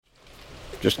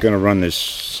Just going to run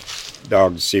this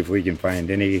dog to see if we can find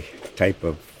any type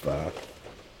of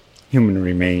human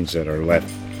remains that are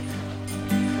left.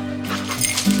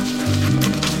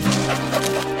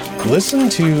 Listen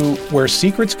to Where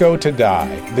Secrets Go to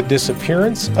Die, The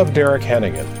Disappearance of Derek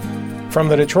Hennigan. From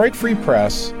the Detroit Free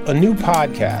Press, a new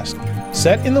podcast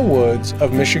set in the woods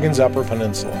of Michigan's Upper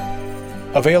Peninsula.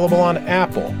 Available on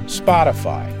Apple,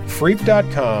 Spotify,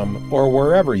 Freep.com, or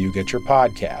wherever you get your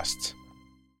podcasts.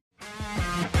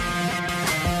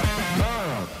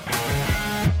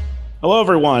 Hello,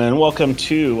 everyone, and welcome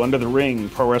to Under the Ring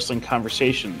Pro Wrestling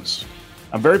Conversations.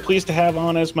 I'm very pleased to have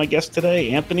on as my guest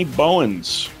today Anthony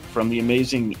Bowens from the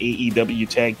amazing AEW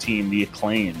tag team, The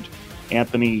Acclaimed.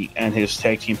 Anthony and his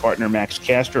tag team partner, Max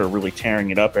Caster, are really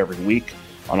tearing it up every week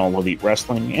on All Elite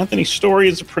Wrestling. Anthony's story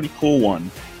is a pretty cool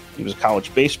one. He was a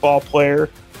college baseball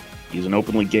player. He's an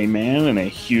openly gay man and a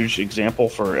huge example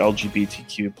for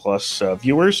LGBTQ plus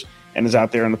viewers, and is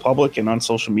out there in the public and on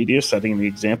social media setting the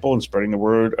example and spreading the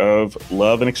word of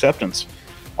love and acceptance.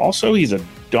 Also, he's a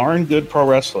darn good pro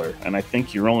wrestler, and I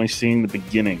think you're only seeing the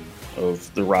beginning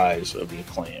of the rise of the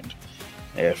Acclaimed.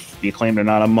 If the Acclaimed are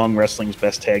not among wrestling's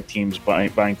best tag teams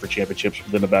vying for championships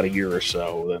within about a year or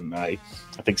so, then I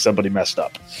think somebody messed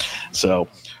up. So,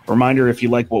 reminder, if you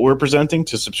like what we're presenting,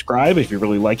 to subscribe. If you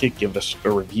really like it, give us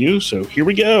a review. So here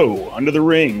we go, Under the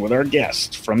Ring with our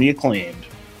guest from the Acclaimed,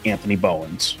 Anthony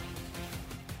Bowens.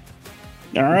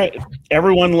 All right.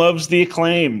 Everyone loves the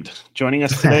Acclaimed. Joining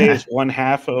us today is one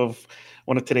half of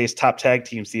one of today's top tag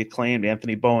teams, the Acclaimed,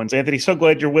 Anthony Bowens. Anthony, so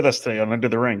glad you're with us today on Under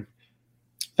the Ring.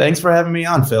 Thanks for having me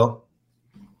on, Phil.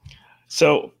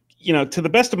 So, to the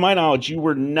best of my knowledge, you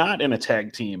were not in a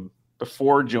tag team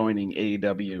before joining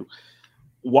AEW.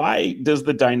 Why does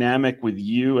the dynamic with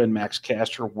you and Max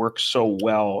Caster work so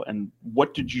well, and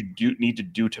what did you need to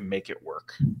do to make it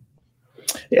work?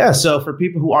 Yeah, so for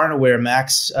people who aren't aware,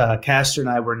 Max Caster and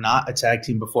I were not a tag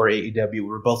team before AEW. We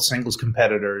were both singles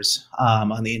competitors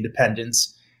on the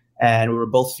independents, and we were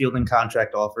both fielding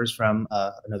contract offers from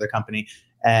another company.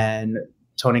 And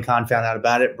Tony Khan found out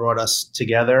about it, brought us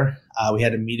together. We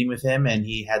had a meeting with him, and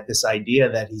he had this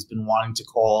idea that he's been wanting to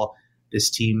call this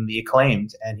team the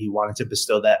Acclaimed, and he wanted to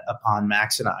bestow that upon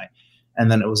Max and I. And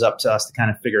then it was up to us to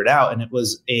kind of figure it out. And it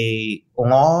was a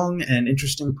long and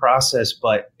interesting process,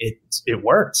 but it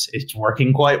worked. It's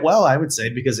working quite well, I would say,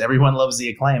 because everyone loves the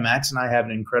Acclaim. Max and I have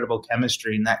an incredible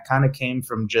chemistry, and that kind of came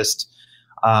from just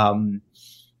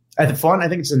I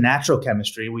think it's a natural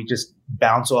chemistry. We just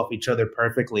bounce off each other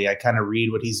perfectly. I kind of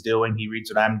read what he's doing. He reads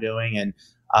what I'm doing, and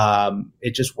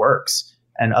it just works.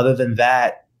 And other than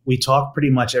that, we talk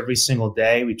pretty much every single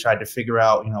day. We tried to figure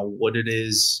out, what it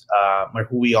is, or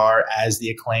who we are as the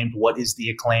Acclaimed. What is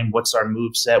the Acclaimed? What's our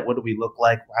move set? What do we look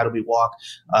like? How do we walk?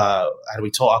 How do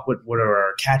we talk? What are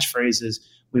our catchphrases?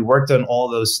 We worked on all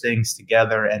those things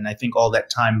together, and I think all that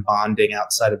time bonding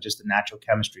outside of just the natural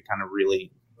chemistry kind of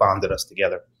really bonded us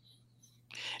together.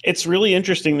 It's really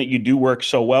interesting that you do work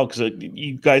so well, because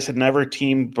you guys had never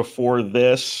teamed before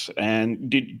this. And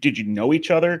did you know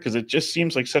each other? Because it just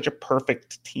seems like such a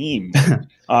perfect team,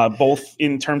 both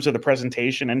in terms of the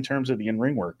presentation and in terms of the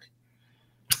in-ring work.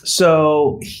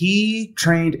 So he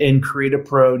trained in Creative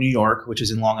Pro New York, which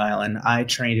is in Long Island. I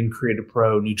trained in Creative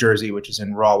Pro New Jersey, which is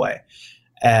in Rahway.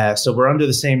 So we're under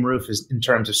the same roof in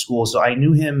terms of school. So I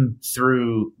knew him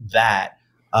through that.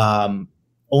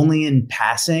 Only in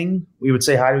passing, we would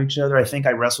say hi to each other. I think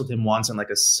I wrestled him once in like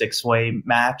a 6-way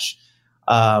match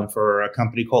for a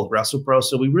company called WrestlePro.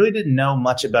 So we really didn't know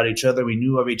much about each other. We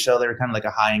knew of each other, kind of like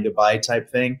a hi and goodbye type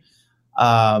thing.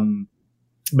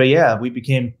 But yeah, we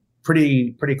became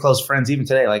pretty close friends even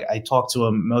today. Like, I talk to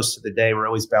him most of the day. We're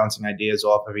always bouncing ideas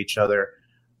off of each other.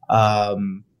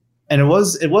 And it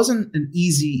wasn't an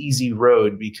easy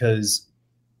road, because,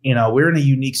 we're in a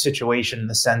unique situation in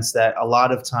the sense that a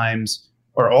lot of times,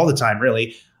 or all the time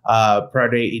really, prior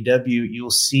to AEW, you'll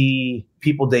see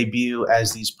people debut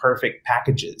as these perfect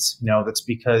packages. That's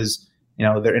because,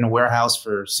 they're in a warehouse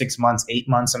for 6 months, 8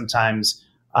 months, sometimes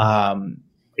a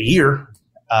year,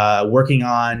 working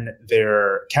on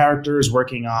their characters,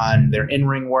 working on their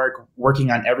in-ring work,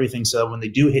 working on everything. So when they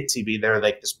do hit TV, they're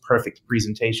like this perfect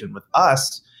presentation. With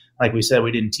us, like we said,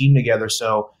 we didn't team together.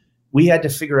 So we had to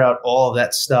figure out all of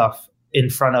that stuff in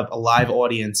front of a live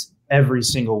audience every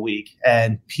single week,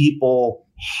 and people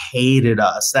hated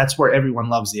us. That's where Everyone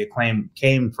Loves the Acclaim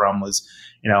came from. Was,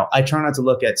 I try not to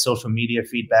look at social media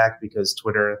feedback, because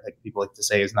Twitter, like people like to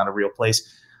say, is not a real place.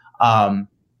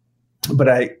 But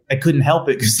I couldn't help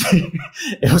it, because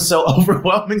it was so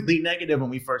overwhelmingly negative when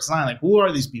we first signed. Like, who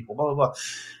are these people? Blah, blah, blah.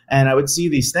 And I would see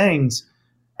these things,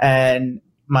 and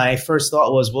my first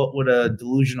thought was, what would a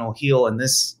delusional heel in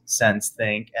this sense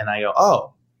think? And I go,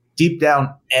 oh, deep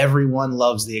down, everyone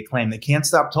loves the Acclaim. They can't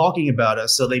stop talking about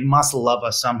us, so they must love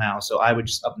us somehow. So I would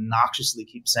just obnoxiously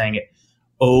keep saying it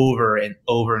over and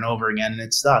over and over again, and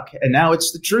it stuck. And now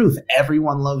it's the truth.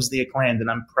 Everyone loves the Acclaimed, and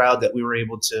I'm proud that we were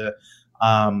able to,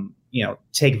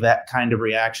 take that kind of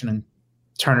reaction and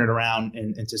turn it around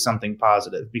into something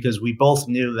positive, because we both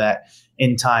knew that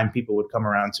in time people would come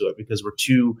around to it, because we're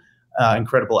two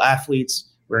incredible athletes.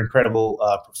 We're incredible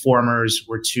performers.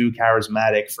 We're too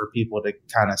charismatic for people to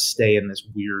kind of stay in this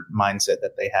weird mindset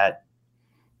that they had.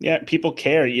 Yeah, people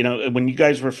care. When you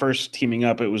guys were first teaming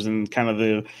up, it was in kind of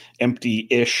the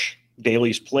empty-ish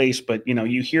Daly's place. But,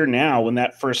 you hear now when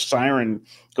that first siren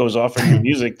goes off in your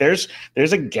music, there's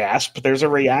a gasp, there's a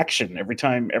reaction every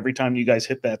time you guys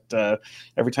hit that,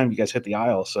 every time you guys hit the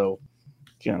aisle. So,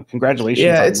 congratulations.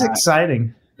 Yeah, it's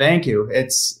exciting. Thank you.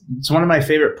 It's one of my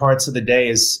favorite parts of the day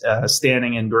is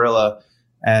standing in Gorilla,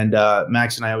 and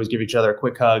Max and I always give each other a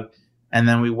quick hug, and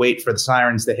then we wait for the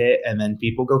sirens to hit, and then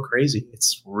people go crazy.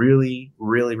 It's really,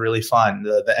 really, really fun.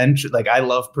 The entry, I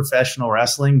love professional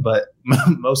wrestling, but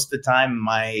most of the time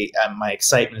my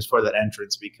excitement is for that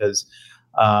entrance, because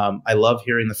I love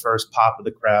hearing the first pop of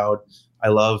the crowd. I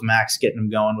love Max getting him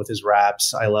going with his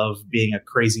raps. I love being a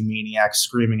crazy maniac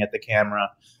screaming at the camera.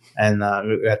 And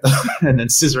and then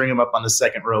scissoring him up on the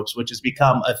second ropes, which has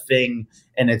become a thing,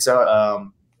 and it's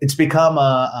become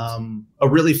a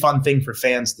really fun thing for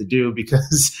fans to do,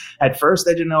 because at first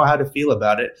I didn't know how to feel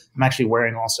about it. I'm actually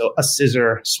wearing also a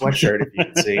scissor sweatshirt, if you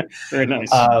can see. Very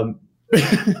nice.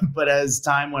 But as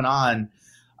time went on,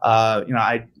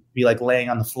 I'd be laying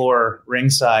on the floor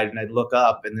ringside, and I'd look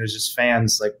up, and there's just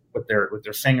fans with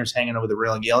their fingers hanging over the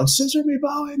railing, yelling, "Scissor me,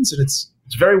 Bowens!" And it's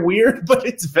very weird, but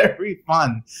it's very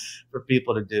fun for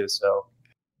people to do. So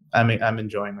I'm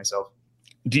enjoying myself.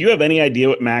 Do you have any idea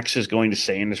what Max is going to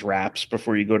say in his raps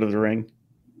before you go to the ring?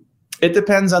 It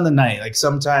depends on the night.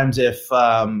 Sometimes if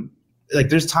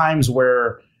there's times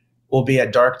where we'll be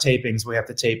at dark tapings, we have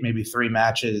to tape maybe 3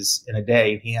 matches in a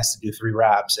day, and he has to do 3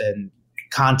 raps, and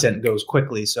content goes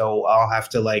quickly. So I'll have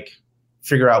to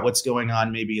figure out what's going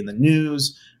on maybe in the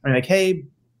news, or hey,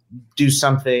 do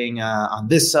something on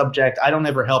this subject. I don't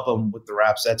ever help him with the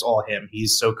raps. That's all him.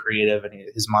 He's so creative, and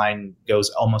his mind goes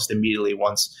almost immediately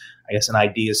once, I guess, an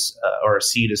idea or a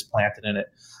seed is planted in it.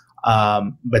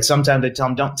 But sometimes I tell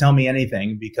him, don't tell me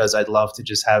anything, because I'd love to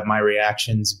just have my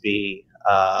reactions be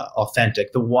authentic.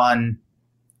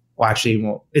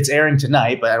 It's airing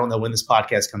tonight, but I don't know when this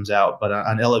podcast comes out. But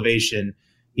on Elevation,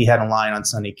 he had a line on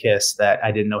Sunny Kiss that I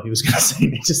didn't know he was going to say,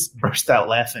 and he just burst out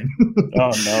laughing.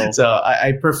 Oh, no. So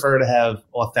I prefer to have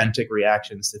authentic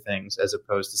reactions to things as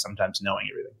opposed to sometimes knowing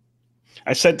everything.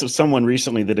 I said to someone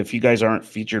recently that if you guys aren't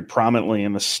featured prominently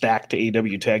in the stacked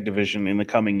AEW tag division in the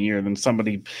coming year, then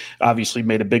somebody obviously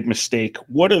made a big mistake.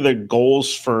 What are the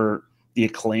goals for the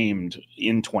Acclaimed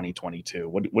in 2022?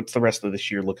 What's the rest of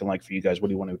this year looking like for you guys? What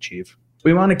do you want to achieve?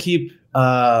 We want to keep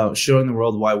showing the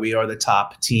world why we are the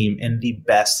top team in the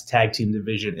best tag team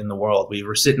division in the world. We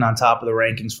were sitting on top of the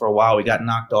rankings for a while. We got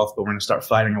knocked off, but we're going to start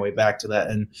fighting our way back to that.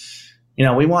 And,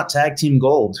 we want tag team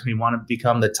gold. We want to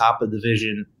become the top of the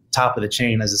division, top of the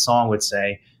chain, as the song would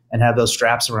say, and have those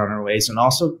straps around our waist, and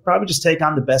also probably just take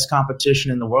on the best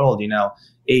competition in the world.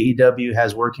 AEW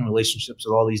has working relationships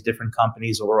with all these different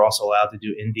companies, but we're also allowed to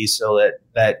do indies, so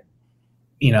that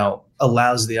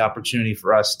allows the opportunity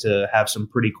for us to have some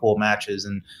pretty cool matches.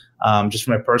 And just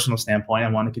from a personal standpoint, I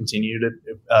want to continue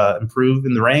to improve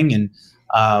in the ring and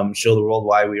show the world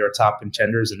why we are top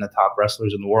contenders and the top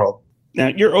wrestlers in the world. Now,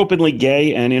 you're openly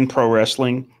gay and in pro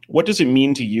wrestling. What does it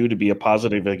mean to you to be a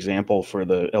positive example for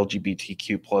the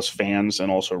LGBTQ plus fans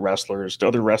and also wrestlers? Do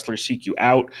other wrestlers seek you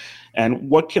out? And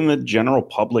what can the general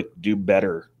public do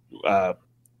better to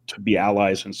be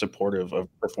allies and supportive of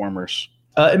performers?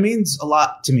 It means a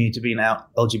lot to me to be an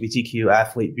LGBTQ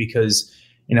athlete, because,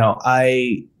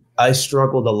 I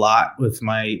struggled a lot with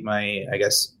my I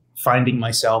guess, finding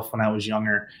myself when I was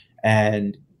younger.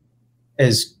 And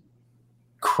as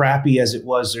crappy as it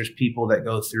was, there's people that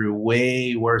go through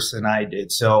way worse than I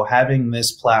did. So having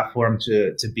this platform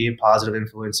to be a positive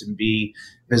influence and be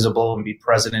visible and be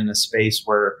present in a space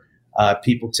where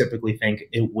people typically think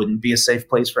it wouldn't be a safe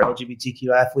place for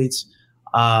LGBTQ athletes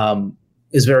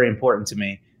is very important to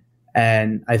me.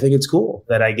 And I think it's cool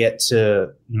that I get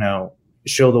to,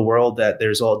 show the world that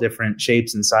there's all different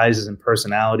shapes and sizes and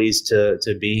personalities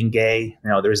to being gay.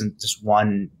 There isn't just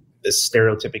this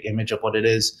stereotypic image of what it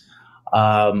is.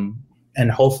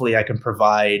 And hopefully I can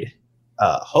provide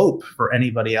hope for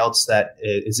anybody else that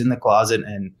is in the closet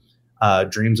and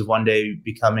dreams of one day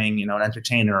becoming, an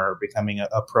entertainer or becoming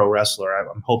a pro wrestler.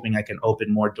 I'm hoping I can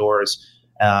open more doors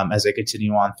as I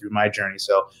continue on through my journey.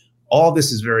 So all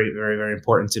this is very, very, very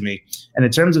important to me. And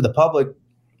in terms of the public,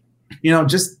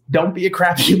 just don't be a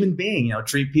crap human being.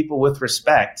 Treat people with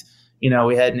respect.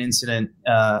 We had an incident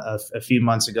a few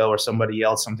months ago where somebody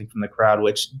yelled something from the crowd,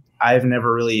 which I've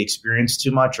never really experienced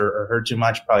too much or heard too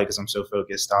much, probably because I'm so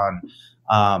focused on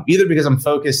either because I'm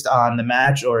focused on the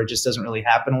match or it just doesn't really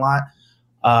happen a lot.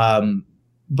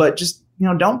 But just,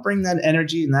 don't bring that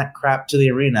energy and that crap to the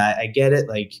arena. I get it,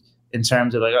 like in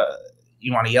terms of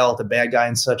you want to yell at the bad guy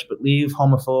and such, but leave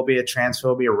homophobia,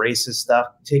 transphobia, racist stuff.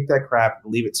 Take that crap,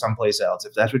 leave it someplace else.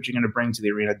 If that's what you're going to bring to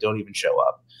the arena, don't even show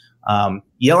up.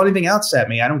 Yell anything else at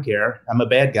me. I don't care. I'm a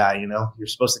bad guy. You're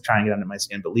supposed to try and get under my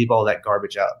skin, but leave all that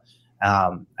garbage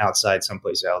out outside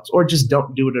someplace else, or just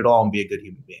don't do it at all and be a good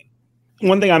human being.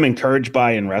 One thing I'm encouraged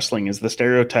by in wrestling is the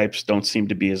stereotypes don't seem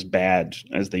to be as bad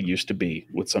as they used to be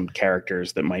with some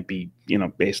characters that might be,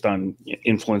 based on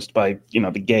influenced by,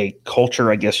 the gay culture,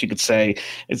 I guess you could say.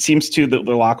 It seems too that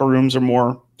the locker rooms are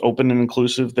more open and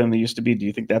inclusive than they used to be. Do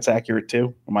you think that's accurate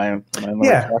too? Am I on the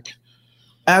right track?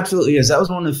 Absolutely is. That was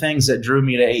one of the things that drew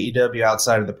me to AEW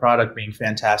outside of the product being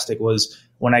fantastic was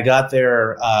when I got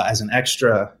there as an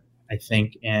extra, I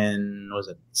think in,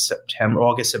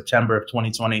 August, September of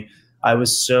 2020, I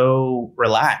was so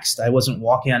relaxed. I wasn't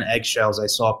walking on eggshells. I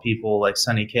saw people like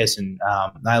Sonny Kiss and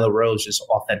Nyla Rose just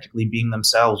authentically being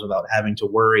themselves without having to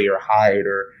worry or hide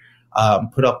or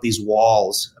put up these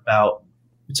walls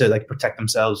to like protect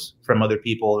themselves from other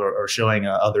people or showing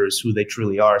others who they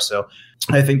truly are. So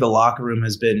I think the locker room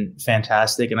has been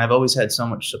fantastic. And I've always had so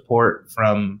much support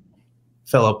from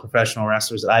fellow professional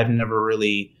wrestlers that I've never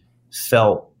really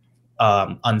felt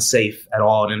unsafe at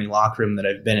all in any locker room that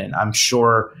I've been in. I'm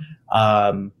sure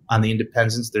on the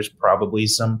independents, there's probably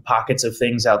some pockets of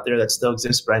things out there that still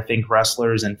exist, but I think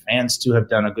wrestlers and fans too have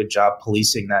done a good job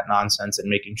policing that nonsense and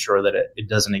making sure that it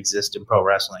doesn't exist in pro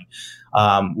wrestling.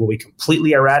 Will we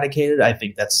completely eradicate it? I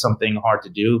think that's something hard to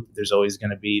do. There's always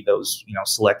going to be those,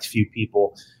 select few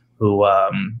people who,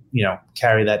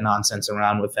 carry that nonsense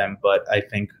around with them. But I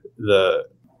think the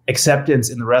acceptance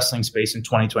in the wrestling space in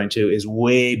 2022 is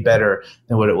way better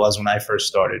than what it was when I first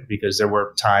started, because there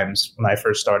were times when I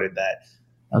first started that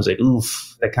I was like,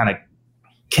 oof, that kind of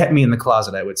kept me in the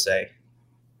closet, I would say.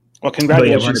 Well,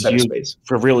 congratulations to you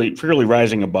for really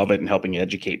rising above it and helping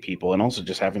educate people, and also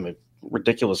just having the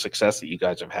ridiculous success that you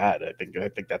guys have had. I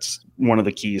think that's one of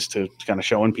the keys to kind of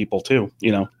showing people too,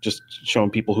 just showing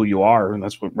people who you are. And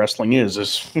that's what wrestling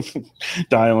is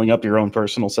dialing up your own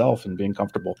personal self and being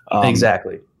comfortable.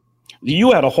 Exactly.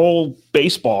 You had a whole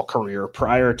baseball career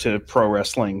prior to pro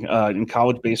wrestling in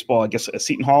college baseball, I guess at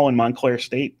Seton Hall and Montclair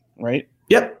State, right?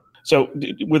 Yep. So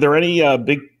were there any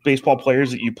big baseball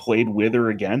players that you played with or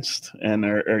against? And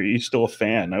are you still a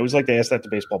fan? I always like to ask that to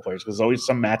baseball players because there's always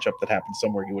some matchup that happens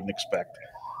somewhere you wouldn't expect.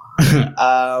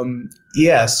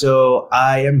 Yeah, so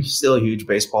I am still a huge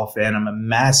baseball fan. I'm a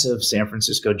massive San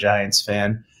Francisco Giants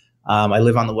fan. I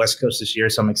live on the West Coast this year,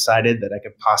 so I'm excited that I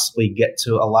could possibly get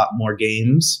to a lot more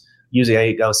games. Usually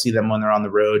I go see them when they're on the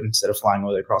road instead of flying all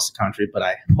the way across the country, but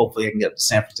hopefully I can get to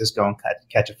San Francisco and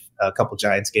catch a couple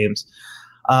Giants games.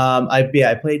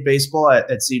 I played baseball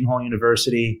at Seton Hall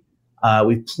University.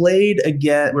 We played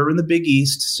again. We're in the Big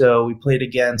East, so we played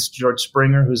against George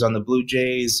Springer, who's on the Blue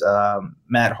Jays.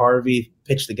 Matt Harvey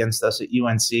pitched against us at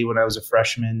UNC when I was a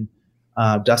freshman.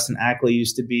 Dustin Ackley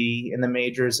used to be in the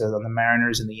majors on the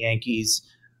Mariners and the Yankees.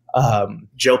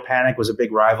 Joe Panic was a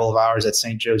big rival of ours at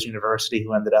St. Joe's University,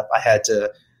 who ended up, I had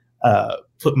to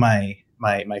put my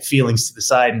feelings to the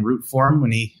side and root for him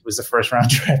when he was the first round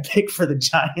draft pick for the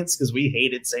Giants because we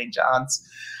hated St. John's.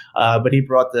 But he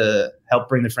helped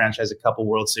bring the franchise a couple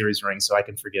World Series rings, so I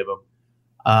can forgive him.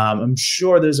 I'm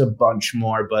sure there's a bunch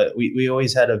more, but we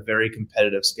always had a very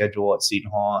competitive schedule at Seton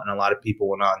Hall, and a lot of people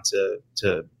went on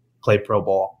to play pro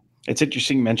ball. It's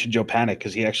interesting you mentioned Joe Panic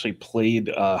because he actually played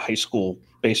high school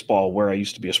baseball where I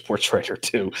used to be a sports writer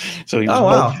too. So he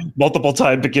was multiple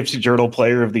time Poughkeepsie Journal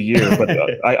Player of the Year, but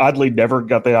I oddly never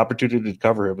got the opportunity to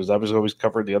cover him because I was always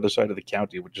covering the other side of the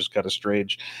county, which is kind of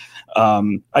strange.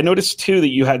 I noticed too that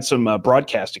you had some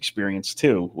broadcast experience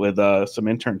too with some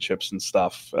internships and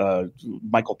stuff,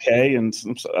 Michael Kay and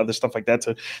some other stuff like that.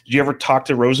 So did you ever talk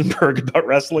to Rosenberg about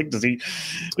wrestling? Does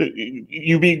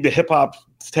you being the hip hop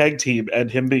tag team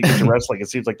and him being into wrestling, it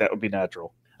seems like that would be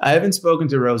natural. I haven't spoken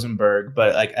to Rosenberg,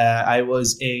 but I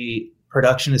was a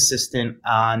production assistant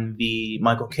on the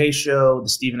Michael Kay show, the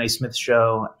Stephen A. Smith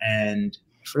show, and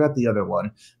I forgot the other one.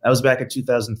 That was back in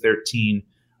 2013.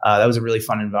 That was a really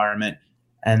fun environment.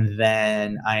 And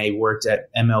then I worked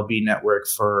at MLB Network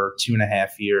for 2.5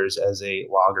 years as a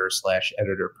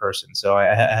logger/editor person. So I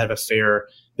have a fair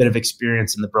bit of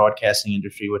experience in the broadcasting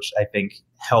industry, which I think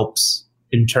helps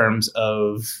in terms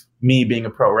of me being a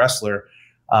pro wrestler,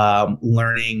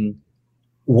 learning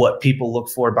what people look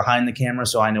for behind the camera,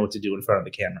 so I know what to do in front of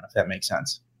the camera, if that makes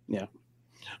sense. Yeah.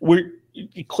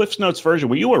 Cliff's Notes version,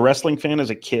 were you a wrestling fan as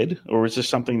a kid, or was this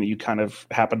something that you kind of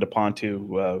happened upon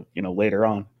to, later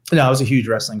on? No, I was a huge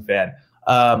wrestling fan.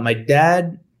 My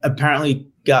dad apparently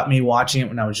got me watching it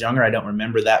when I was younger. I don't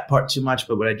remember that part too much,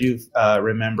 but what I do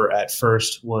remember at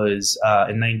first was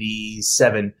in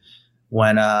 97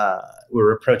 when we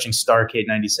were approaching Starrcade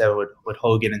 97 with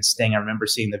Hogan and Sting. I remember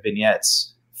seeing the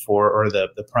vignettes or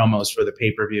the promos for the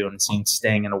pay-per-view and seeing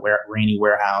Sting in a rainy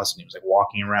warehouse, and he was like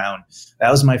walking around. That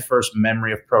was my first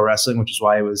memory of pro wrestling, which is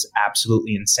why it was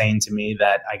absolutely insane to me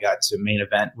that I got to main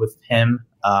event with him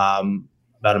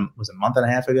about a month and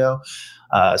a half ago,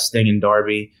 Sting and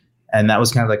Darby. And that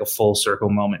was kind of like a full circle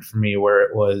moment for me, where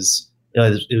it was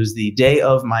the day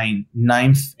of my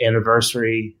 9th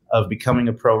anniversary of becoming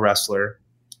a pro wrestler.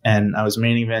 And I was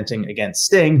main eventing against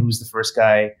Sting, who's the first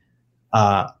guy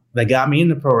that got me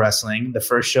into pro wrestling. The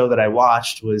first show that I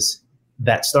watched was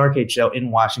that Starrcade show in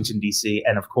Washington, D.C.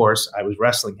 And of course, I was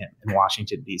wrestling him in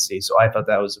Washington, D.C. So I thought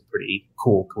that was a pretty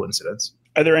cool coincidence.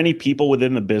 Are there any people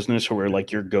within the business who are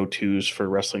like your go-tos for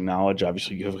wrestling knowledge?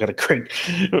 Obviously, you've got a great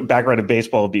background in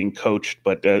baseball being coached,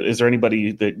 but is there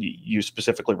anybody that you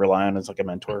specifically rely on as like a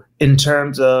mentor? In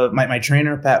terms of my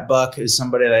trainer, Pat Buck, is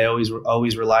somebody that I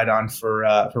always relied on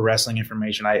for wrestling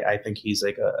information. I think he's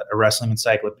like a wrestling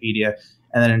encyclopedia.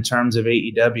 And then in terms of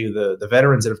AEW, the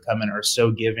veterans that have come in are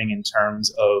so giving in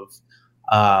terms of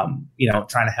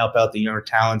trying to help out the younger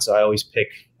talent. So I always pick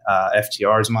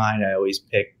FTR's mind. I always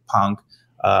pick Punk.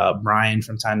 Brian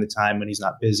from time to time when he's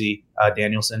not busy,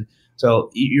 Danielson.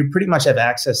 So you pretty much have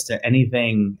access to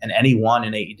anything and anyone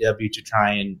in AEW to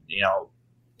try and,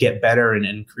 get better and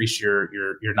increase your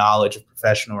knowledge of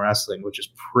professional wrestling, which is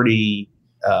pretty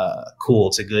cool.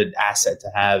 It's a good asset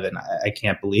to have. And I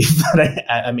can't believe that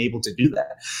I'm able to do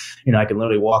that. I can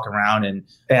literally walk around and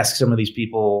ask some of these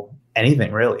people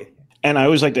anything, really. And I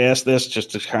always like to ask this just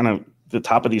to kind of the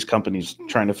top of these companies,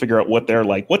 trying to figure out what they're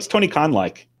like. What's Tony Khan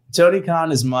like? Tony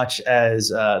Khan, as much as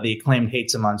the Acclaimed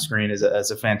hates him on screen, is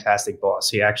a fantastic boss.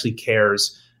 He actually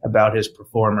cares about his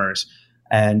performers.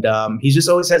 And he just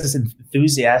always has this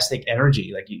enthusiastic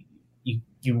energy. Like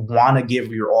you want to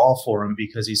give your all for him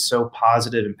because he's so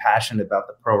positive and passionate about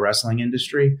the pro wrestling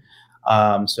industry.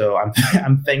 So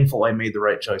I'm thankful I made the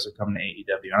right choice of coming to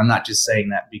AEW. And I'm not just saying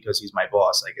that because he's my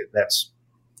boss. Like that's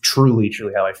truly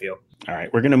how I feel. All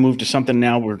right, we're going to move to something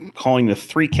now we're calling the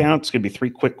 3 count. It's going to be 3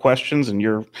 quick questions and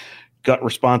your gut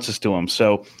responses to them.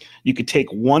 So you could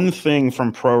take one thing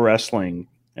from pro wrestling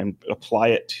and apply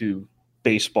it to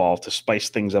baseball to spice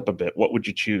things up a bit. What would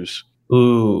you choose?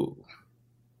 Ooh.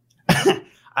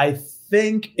 I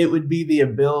think it would be the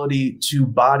ability to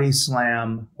body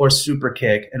slam or super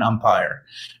kick an umpire,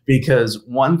 because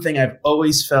one thing I've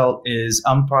always felt is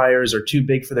umpires are too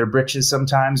big for their britches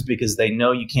sometimes because they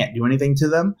know you can't do anything to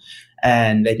them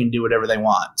and they can do whatever they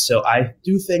want. So I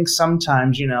do think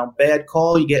sometimes, bad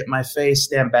call, you get in my face,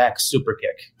 stand back, super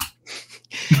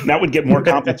kick. That would get more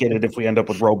complicated if we end up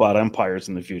with robot umpires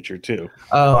in the future too.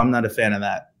 Oh, I'm not a fan of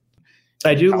that.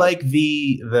 I do like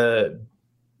the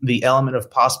element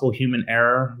of possible human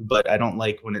error, but I don't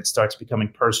like when it starts becoming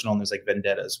personal and there's like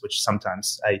vendettas, which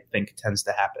sometimes I think tends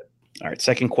to happen. All right.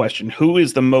 Second question. Who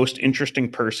is the most interesting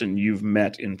person you've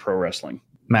met in pro wrestling?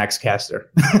 Max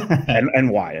Caster. and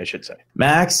why, I should say.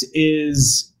 Max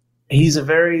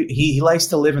he likes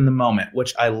to live in the moment,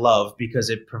 which I love because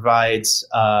it provides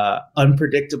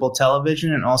unpredictable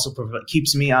television and also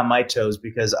keeps me on my toes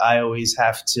because I always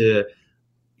have to,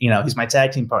 he's my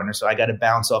tag team partner, so I got to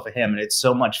bounce off of him. And it's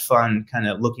so much fun kind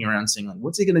of looking around saying, like,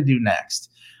 what's he going to do next?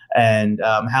 And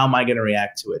how am I going to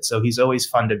react to it? So he's always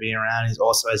fun to be around. He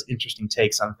also has interesting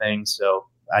takes on things. So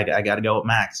I got to go with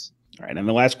Max. All right. And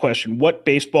the last question, what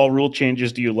baseball rule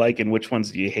changes do you like and which ones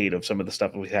do you hate of some of the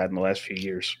stuff that we've had in the last few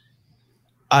years?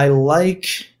 I like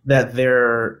that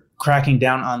they're cracking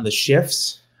down on the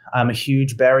shifts. I'm a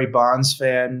huge Barry Bonds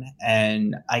fan,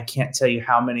 and I can't tell you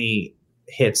how many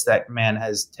hits that man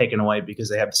has taken away because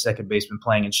they have the second baseman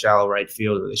playing in shallow right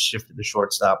field, or they shifted the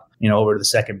shortstop, over to the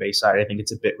second base side. I think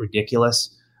it's a bit ridiculous.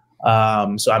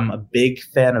 So I'm a big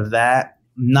fan of that.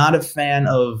 Not a fan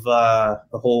of the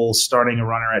whole starting a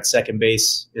runner at second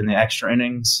base in the extra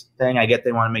innings thing. I get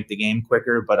they want to make the game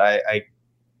quicker, but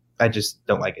I just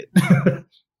don't like it.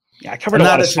 Yeah, I covered I'm a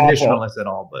lot not of a softball. traditionalist at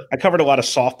all, but I covered a lot of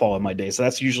softball in my day, so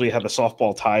that's usually how the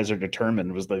softball ties are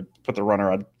determined. Was they put the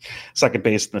runner on second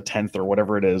base in the 10th or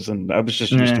whatever it is, and I was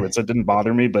just used to it, so it didn't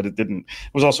bother me. But it didn't.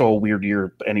 It was also a weird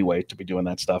year anyway to be doing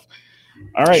that stuff.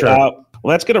 All right, Sure. well,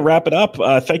 that's going to wrap it up.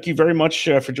 Thank you very much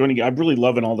for joining. I'm really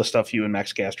loving all the stuff you and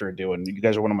Max Caster are doing. You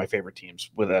guys are one of my favorite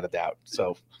teams, without a doubt.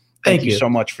 So, thank you so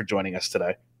much for joining us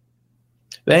today.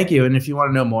 Thank you. And if you want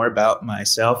to know more about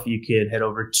myself, you could head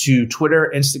over to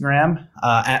Twitter, Instagram,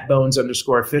 at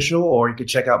Bones_official, or you could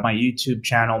check out my YouTube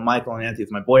channel, Michael and Anthony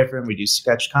with my boyfriend. We do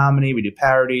sketch comedy, we do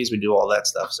parodies, we do all that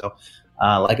stuff. So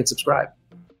like and subscribe.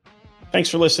 Thanks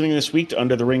for listening this week to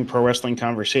Under the Ring Pro Wrestling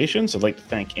Conversations. I'd like to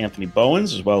thank Anthony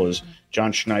Bowens as well as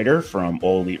John Schneider from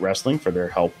All Elite Wrestling for their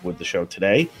help with the show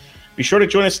today. Be sure to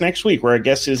join us next week where our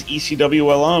guest is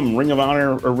ECW alum, Ring of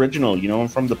Honor original. You know him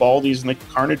from the Baldies and the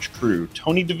Carnage crew.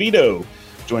 Tony DeVito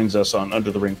joins us on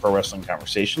Under the Ring Pro Wrestling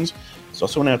Conversations. He's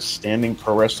also an outstanding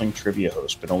pro wrestling trivia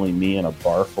host, but only me and a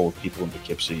bar full of people in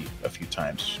Poughkeepsie a few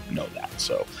times know that.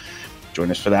 So join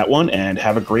us for that one, and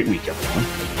have a great week,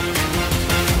 everyone.